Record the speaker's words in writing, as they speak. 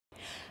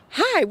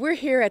Hi, we're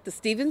here at the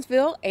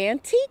Stevensville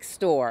Antique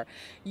Store.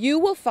 You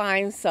will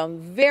find some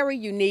very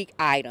unique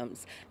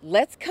items.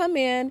 Let's come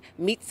in,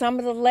 meet some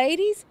of the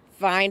ladies,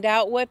 find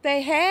out what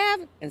they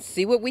have, and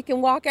see what we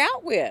can walk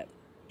out with.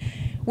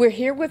 We're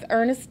here with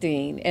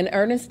Ernestine, and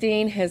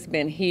Ernestine has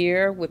been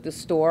here with the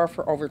store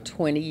for over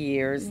 20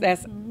 years.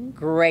 That's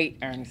great,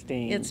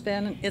 Ernestine. It's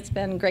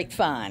been great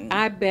fun.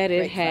 I bet it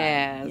Great fun,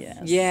 has. yes.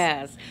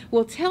 Yes.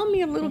 Well, tell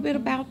me a little bit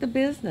about the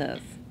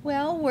business.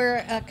 Well,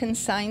 we're a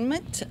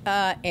consignment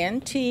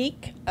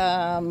antique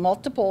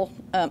multiple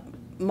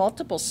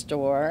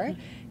store,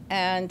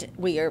 and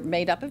we are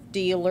made up of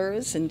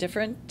dealers in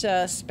different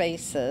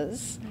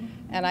spaces.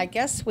 And I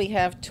guess we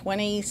have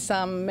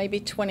 20-some, maybe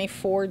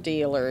 24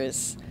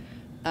 dealers.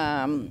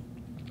 And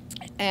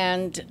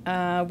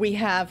we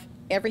have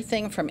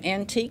everything from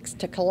antiques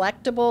to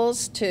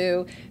collectibles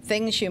to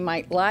things you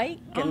might like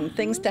and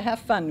things to have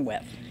fun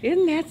with.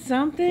 Isn't that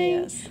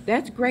something? Yes.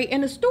 That's great.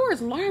 And the store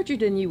is larger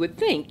than you would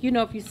think. You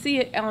know, if you see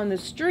it on the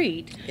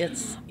street,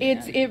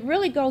 it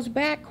really goes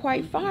back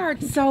quite far.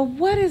 So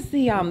what is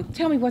the,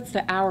 tell me what's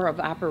the hour of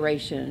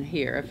operation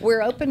here?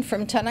 We're open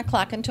from 10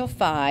 o'clock until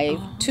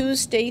 5,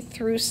 Tuesday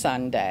through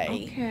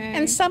Sunday. Okay.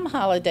 And some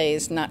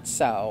holidays not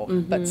so,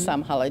 but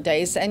some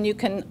holidays. And you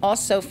can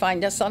also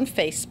find us on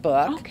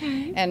Facebook.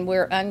 Okay. And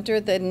we're under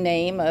the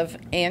name of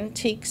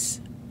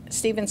Antiques,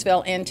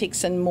 Stevensville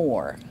Antiques and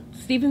More.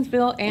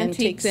 Stevensville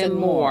Antiques and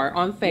More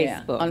on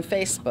Facebook. Yeah, on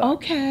Facebook.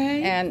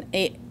 Okay. And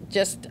it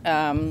just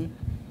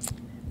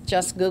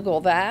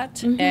Google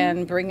that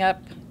and bring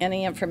up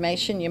any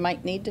information you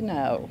might need to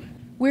know.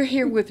 We're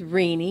here with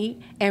Renee,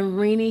 and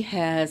Renee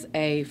has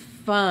a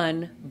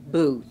fun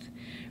booth.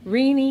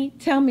 Renee,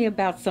 tell me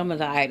about some of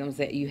the items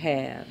that you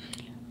have.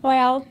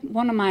 Well,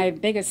 one of my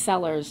biggest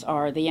sellers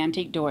are the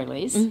antique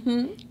doilies.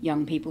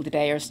 Young people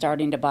today are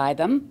starting to buy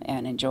them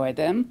and enjoy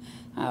them.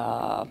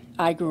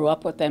 I grew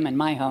up with them in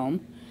my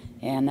home,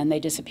 and then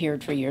they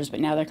disappeared for years, but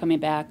now they're coming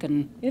back,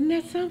 and Isn't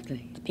that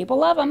something? people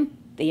love them.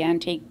 The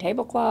antique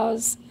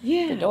tablecloths,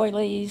 Yes. the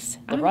doilies,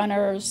 the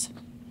runners.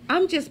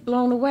 I'm just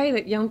blown away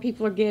that young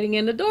people are getting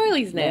into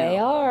doilies now. They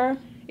are.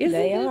 Isn't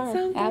they that are.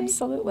 something?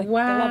 Absolutely. They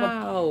love 'em.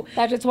 Wow.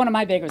 That's just one of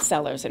my biggest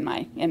sellers in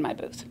my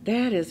booth.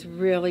 That is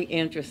really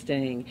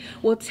interesting.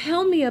 Well,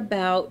 tell me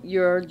about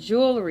your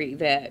jewelry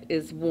that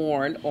is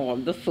worn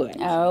on the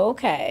foot.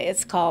 Okay,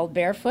 it's called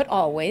Barefoot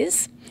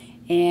Always,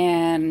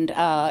 and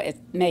it's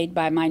made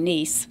by my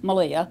niece,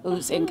 Malia,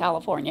 who's in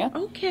California.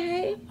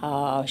 Okay.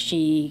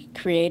 She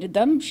created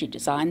them, she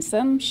designs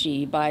them,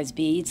 she buys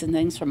beads and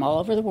things from all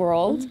over the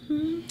world,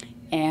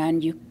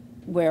 and you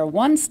wear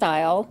one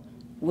style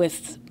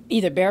with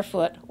either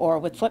barefoot or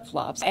with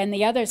flip-flops, and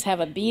the others have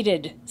a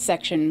beaded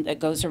section that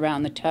goes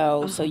around the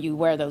toe, so you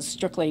wear those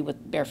strictly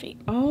with bare feet.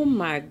 Oh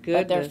my goodness.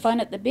 But they're fun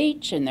at the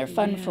beach, and they're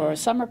fun for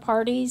summer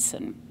parties,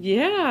 and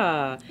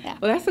Yeah. Yeah.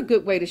 Well, that's a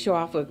good way to show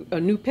off a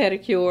new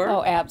pedicure.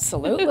 oh,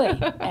 absolutely,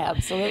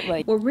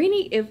 absolutely. Well,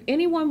 Renee, if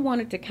anyone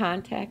wanted to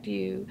contact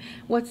you,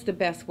 what's the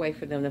best way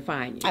for them to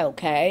find you?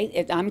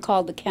 Okay, I'm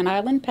called the Kent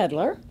Island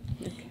Peddler,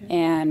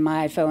 and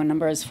my phone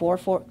number is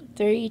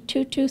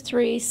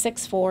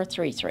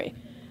 443-223-6433.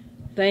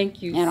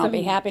 Thank you And so I'll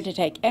be much. happy to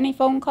take any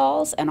phone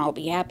calls, and I'll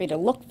be happy to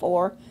look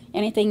for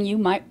anything you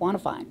might want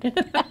to find.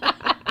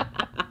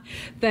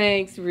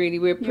 Thanks, Renee.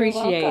 We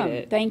appreciate You're welcome.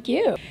 it. Thank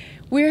you.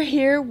 We're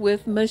here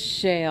with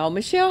Michelle.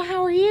 Michelle,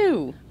 how are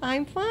you?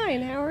 I'm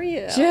fine. How are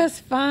you?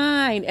 Just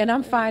fine. And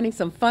I'm finding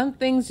some fun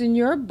things in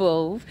your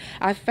booth.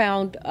 I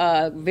found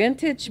a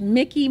vintage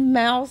Mickey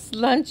Mouse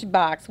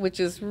lunchbox, which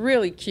is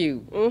really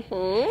cute.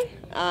 Yes,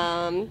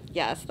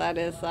 that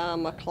is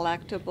a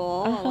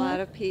collectible. A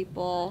lot of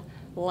people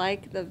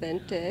like the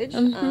vintage.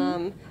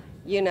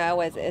 You know,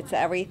 it's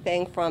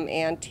everything from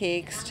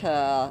antiques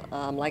to,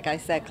 like I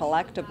said,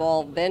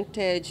 collectible,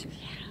 vintage,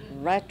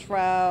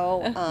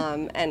 retro,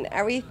 and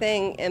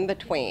everything in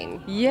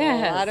between.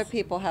 Yes. A lot of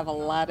people have a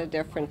lot of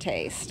different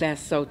tastes. That's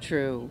so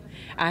true.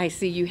 I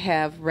see you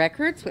have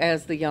records,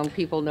 as the young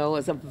people know,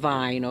 as a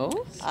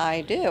vinyls.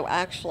 I do.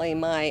 Actually,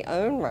 my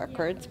own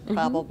records,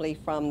 probably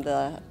from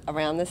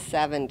around the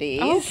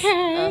 70s.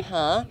 Okay.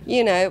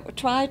 You know,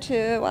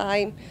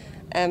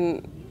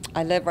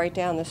 I live right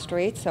down the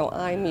street, so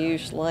I'm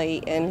usually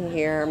in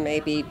here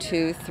maybe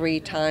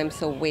 2-3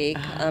 times a week.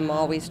 I'm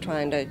always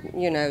trying to,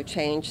 you know,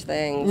 change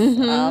things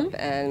up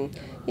and,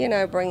 you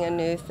know, bring in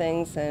new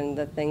things, and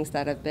the things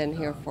that have been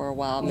here for a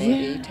while,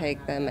 maybe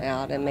take them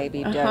out and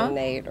maybe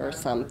donate or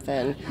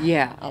something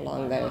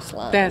along those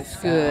lines. That's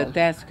good.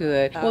 That's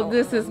good. Well,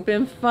 this has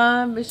been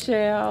fun,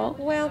 Michelle.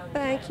 Well,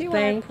 thank you.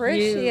 Thank I you.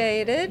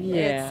 appreciate it.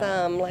 Yeah. It's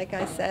like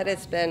I said,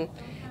 it's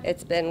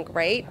been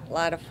great, a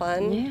lot of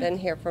fun. Yeah. Been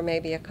here for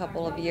maybe a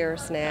couple of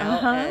years now,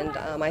 and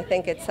I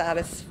think it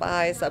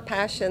satisfies a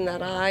passion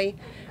that I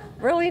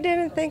really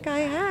didn't think I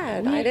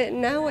had. I didn't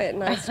know it,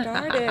 and I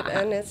started,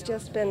 and it's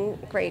just been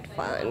great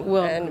fun.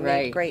 Well, and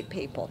great. met great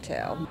people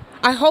too.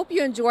 I hope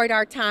you enjoyed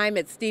our time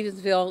at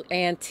Stevensville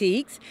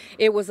Antiques.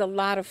 It was a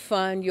lot of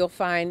fun. You'll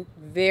find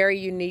very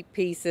unique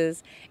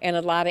pieces and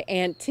a lot of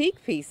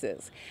antique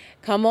pieces.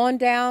 Come on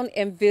down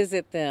and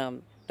visit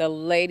them. The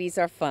ladies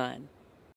are fun.